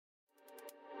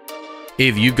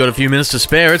If you've got a few minutes to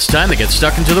spare, it's time to get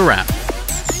stuck into the wrap.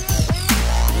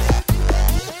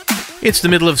 It's the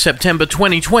middle of September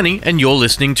 2020, and you're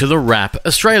listening to The Wrap,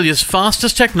 Australia's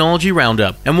fastest technology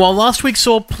roundup. And while last week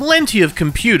saw plenty of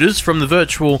computers from the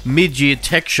virtual mid-year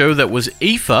tech show that was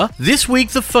IFA, this week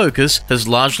the focus has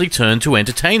largely turned to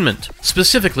entertainment.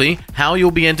 Specifically, how you'll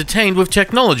be entertained with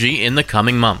technology in the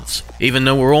coming months. Even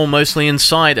though we're all mostly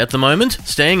inside at the moment,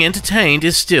 staying entertained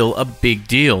is still a big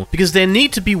deal, because there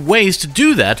need to be ways to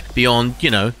do that beyond,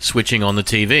 switching on the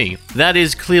TV. That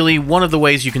is clearly one of the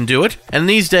ways you can do it, and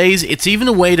these days it's even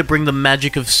a way to bring the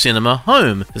magic of cinema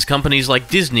home, as companies like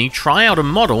Disney try out a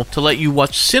model to let you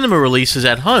watch cinema releases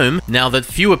at home now that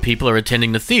fewer people are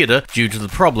attending the theater due to the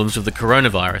problems with the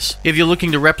coronavirus. If you're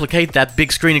looking to replicate that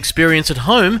big screen experience at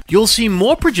home, you'll see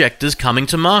more projectors coming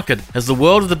to market, as the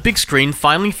world of the big screen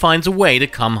finally finds a way to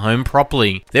come home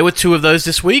properly. There were 2 of those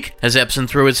this week, as Epson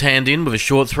threw its hand in with a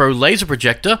short-throw laser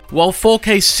projector, while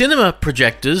 4K cinema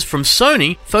projectors from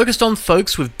Sony focused on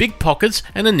folks with big pockets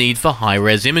and a need for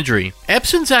high-res imagery.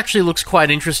 Epson's actually looks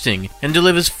quite interesting and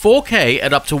delivers 4K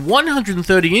at up to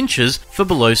 130 inches for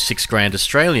below $6,000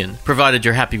 Australian, provided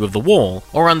you're happy with the wall,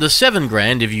 or under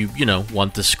 $7,000 if you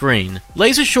want the screen.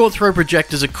 Laser short-throw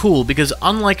projectors are cool because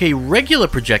unlike a regular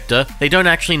projector, they don't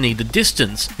actually need the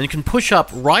distance and can push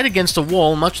up right against a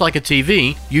wall much like a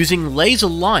TV, using laser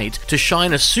light to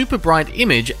shine a super bright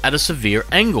image at a severe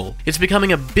angle. It's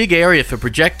becoming a big area for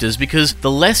projectors because the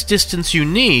less distance you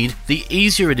need, the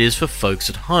easier it is for folks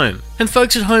at home. And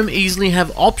folks at home easily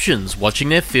have options, watching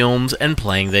their films and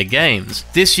playing their games.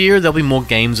 This year there'll be more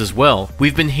games as well.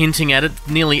 We've been hinting at it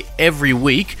nearly every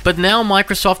week, but now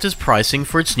Microsoft is pricing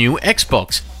for its new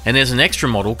Xbox, and there's an extra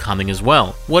model coming as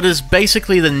well. What is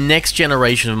basically the next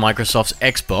generation of Microsoft's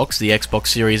Xbox, the Xbox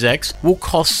Series X, will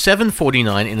cost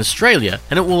 $749 in Australia,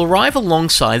 and it will arrive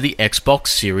alongside the Xbox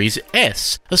Series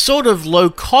S, a sort of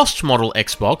low-cost model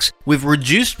Xbox with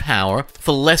reduced power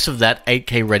for less of that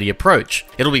 8K ready approach.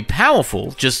 It'll be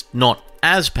powerful, just not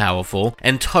as powerful,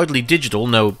 and totally digital,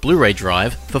 no Blu-ray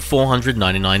drive, for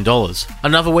 $499.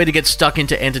 Another way to get stuck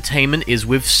into entertainment is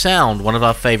with sound, one of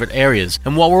our favorite areas.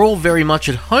 And while we're all very much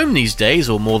at home these days,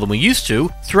 or more than we used to,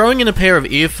 throwing in a pair of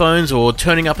earphones or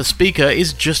turning up a speaker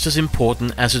is just as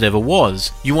important as it ever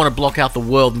was. You want to block out the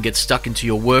world and get stuck into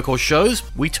your work or shows?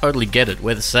 We totally get it,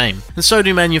 we're the same. And so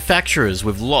do manufacturers,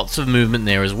 with lots of movement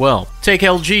there as well. Take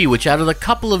LG, which added a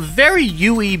couple of very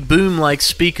UE boom-like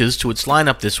speakers to its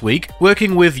lineup this week,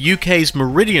 working with UK's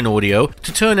Meridian Audio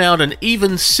to turn out an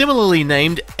even similarly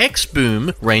named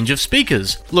X-Boom range of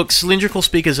speakers. Look, cylindrical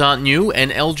speakers aren't new, and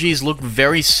LG's look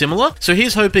very similar, so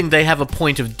here's hoping they have a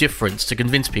point of difference to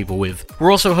convince people with.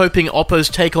 We're also hoping Oppo's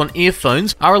take on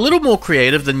earphones are a little more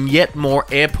creative than yet more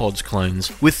AirPods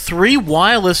clones, with 3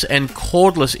 wireless and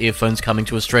cordless earphones coming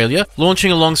to Australia,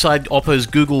 launching alongside Oppo's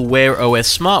Google Wear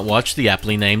OS smartwatch, the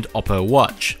aptly named Oppo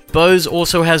Watch. Bose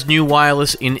also has new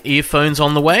wireless in-earphones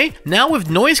on the way, now with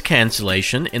noise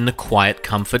cancellation in the Quiet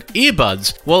Comfort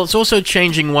earbuds, while it's also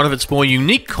changing one of its more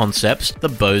unique concepts, the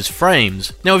Bose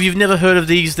frames. Now, if you've never heard of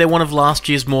these, they're one of last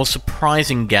year's more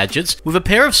surprising gadgets, with a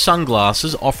pair of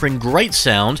sunglasses offering great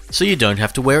sound so you don't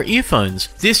have to wear earphones.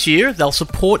 This year, they'll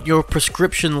support your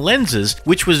prescription lenses,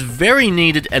 which was very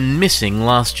needed and missing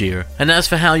last year. And as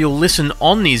for how you'll listen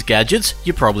on these gadgets,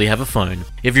 you probably have a phone.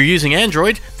 If you're using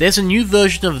Android, there's a new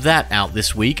version of that out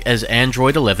this week as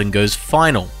Android 11 goes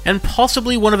final. And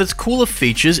possibly one of its cooler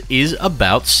features is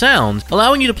about sound,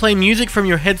 allowing you to play music from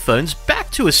your headphones back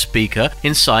to a speaker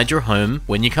inside your home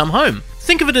when you come home.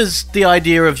 Think of it as the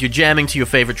idea of you're jamming to your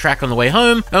favorite track on the way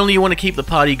home, only you want to keep the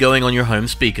party going on your home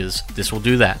speakers. This will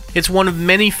do that. It's one of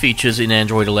many features in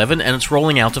Android 11, and it's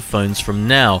rolling out to phones from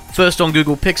now. First on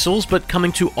Google Pixels, but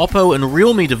coming to Oppo and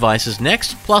Realme devices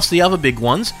next, plus the other big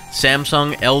ones,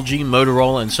 Samsung, LG,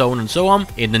 Motorola, and so on,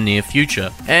 in the near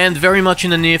future. And very much in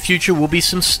the near future will be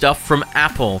some stuff from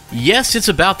Apple. Yes, it's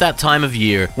about that time of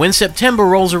year. When September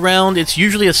rolls around, it's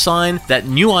usually a sign that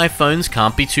new iPhones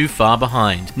can't be too far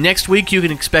behind. Next week, you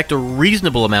can expect a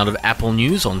reasonable amount of Apple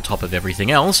news on top of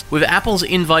everything else, with Apple's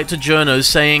invite to journos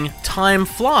saying, "Time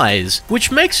flies,"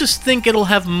 which makes us think it'll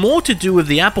have more to do with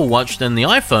the Apple Watch than the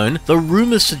iPhone, though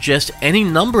rumors suggest any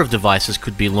number of devices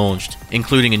could be launched,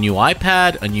 including a new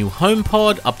iPad, a new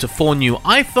HomePod, up to 4 new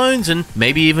iPhones, and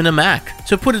maybe even a Mac.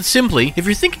 To put it simply, if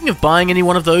you're thinking of buying any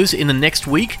one of those in the next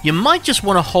week, you might just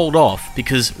want to hold off,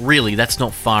 because really, that's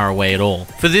not far away at all.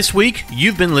 For this week,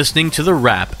 you've been listening to The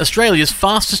Wrap, Australia's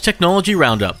fastest technology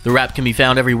roundup. The Wrap can be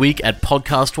found every week at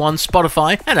Podcast One,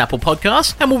 Spotify, and Apple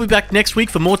Podcasts, and we'll be back next week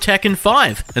for more Tech in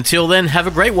 5. Until then, have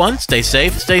a great one, stay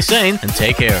safe, stay sane, and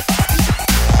take care.